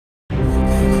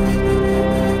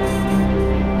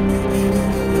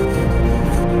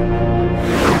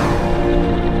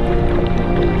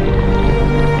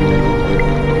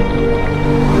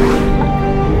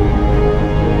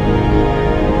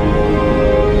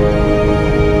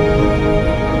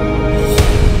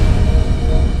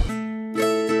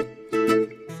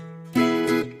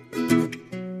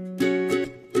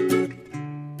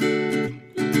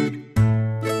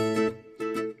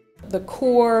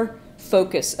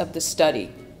focus of the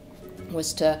study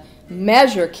was to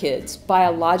measure kids'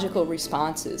 biological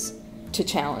responses to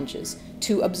challenges,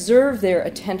 to observe their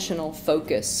attentional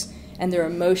focus and their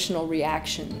emotional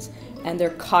reactions and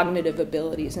their cognitive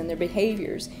abilities and their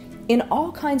behaviors in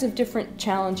all kinds of different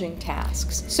challenging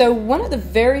tasks. So one of the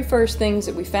very first things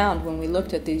that we found when we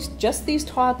looked at just these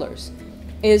toddlers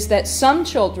is that some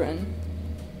children,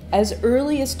 as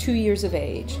early as 2 years of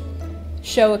age,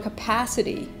 show a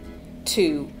capacity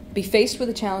to be faced with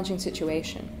a challenging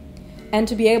situation and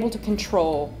to be able to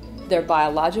control their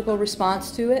biological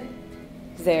response to it,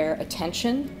 their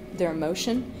attention, their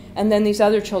emotion, and then these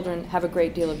other children have a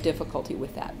great deal of difficulty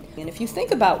with that. And if you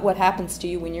think about what happens to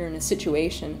you when you're in a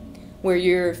situation where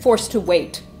you're forced to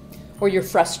wait or you're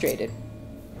frustrated,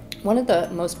 one of the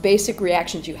most basic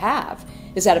reactions you have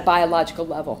is at a biological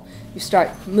level. You start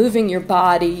moving your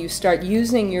body, you start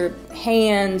using your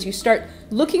hands, you start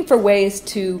looking for ways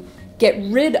to get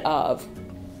rid of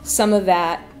some of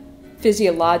that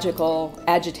physiological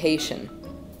agitation.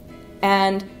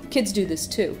 And kids do this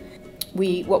too.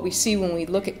 What we see when we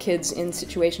look at kids in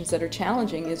situations that are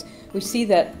challenging is we see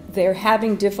that they're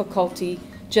having difficulty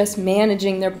just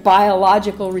managing their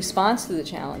biological response to the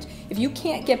challenge. If you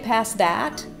can't get past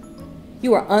that,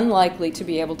 you are unlikely to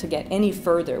be able to get any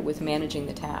further with managing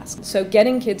the task. So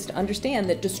getting kids to understand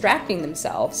that distracting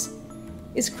themselves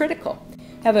is critical.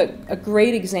 I have a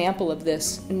great example of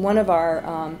this. In one of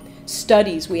our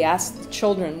studies, we asked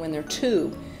children when they're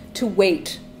 2 to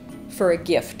wait for a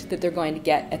gift that they're going to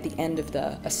get at the end of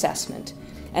the assessment.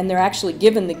 And they're actually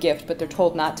given the gift, but they're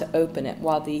told not to open it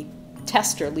while the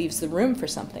tester leaves the room for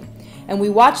something. And we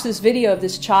watched this video of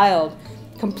this child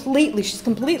she's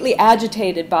completely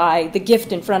agitated by the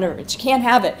gift in front of her. She can't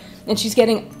have it. And she's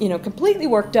getting, completely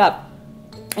worked up.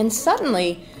 And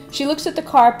suddenly, she looks at the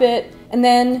carpet, and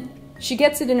then she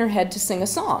gets it in her head to sing a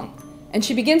song. And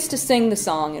she begins to sing the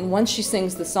song, and once she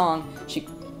sings the song, she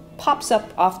pops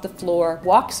up off the floor,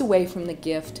 walks away from the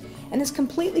gift, and is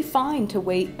completely fine to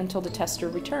wait until the tester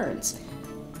returns.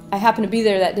 I happened to be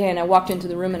there that day, and I walked into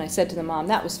the room and I said to the mom,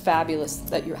 "That was fabulous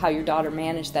how your daughter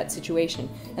managed that situation."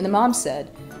 And the mom said,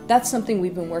 "That's something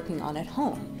we've been working on at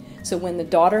home." So when the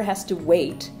daughter has to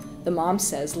wait, the mom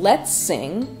says, "Let's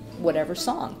sing whatever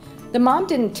song." The mom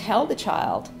didn't tell the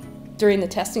child during the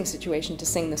testing situation to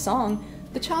sing the song.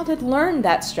 The child had learned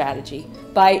that strategy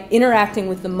by interacting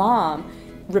with the mom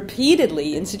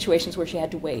repeatedly in situations where she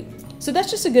had to wait. So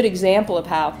that's just a good example of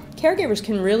how caregivers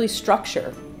can really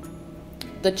structure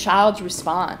the child's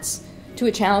response to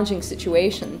a challenging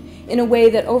situation in a way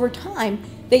that over time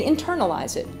they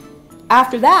internalize it.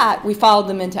 After that, we followed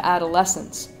them into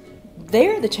adolescence.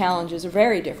 There, the challenges are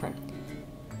very different.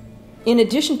 In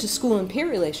addition to school and peer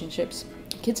relationships,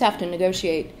 kids have to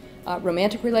negotiate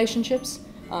romantic relationships,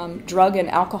 drug and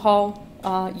alcohol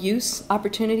use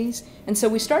opportunities. And so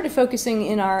we started focusing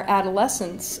in our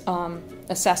adolescence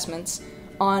assessments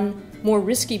on more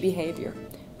risky behavior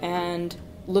and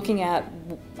looking at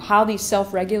how these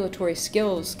self-regulatory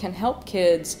skills can help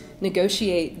kids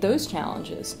negotiate those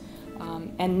challenges.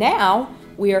 And now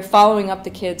we are following up the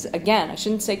kids again. I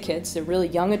shouldn't say kids, they're really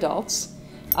young adults.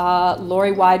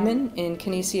 Lori Weidman in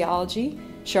kinesiology,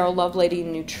 Cheryl Lovelady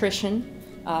in nutrition,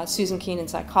 Susan Keene in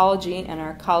psychology, and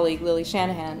our colleague Lily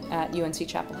Shanahan at UNC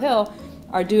Chapel Hill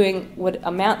are doing what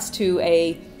amounts to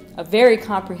a very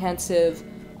comprehensive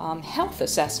health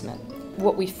assessment.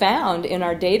 What we found in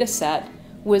our data set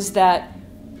was that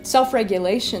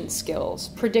self-regulation skills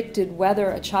predicted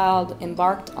whether a child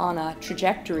embarked on a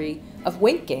trajectory of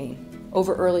weight gain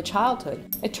over early childhood.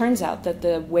 It turns out that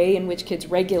the way in which kids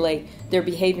regulate their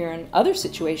behavior in other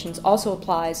situations also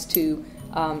applies to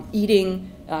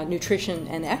eating, nutrition,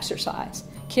 and exercise.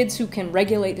 Kids who can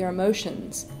regulate their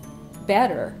emotions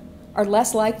better are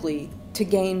less likely to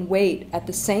gain weight at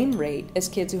the same rate as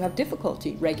kids who have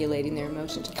difficulty regulating their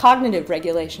emotions. Cognitive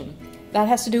regulation, that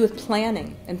has to do with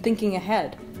planning and thinking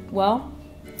ahead. Well,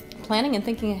 planning and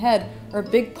thinking ahead are a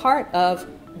big part of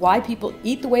why people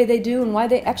eat the way they do and why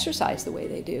they exercise the way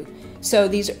they do. So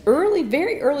these early,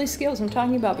 very early skills, I'm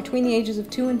talking about between the ages of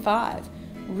 2 and 5,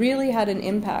 really had an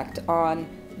impact on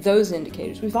those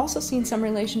indicators. We've also seen some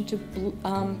relation to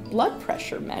blood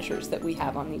pressure measures that we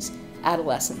have on these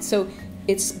adolescents. So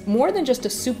it's more than just a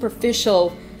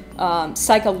superficial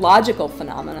psychological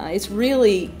phenomena. It's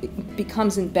really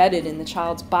becomes embedded in the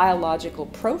child's biological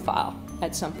profile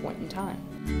at some point in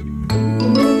time.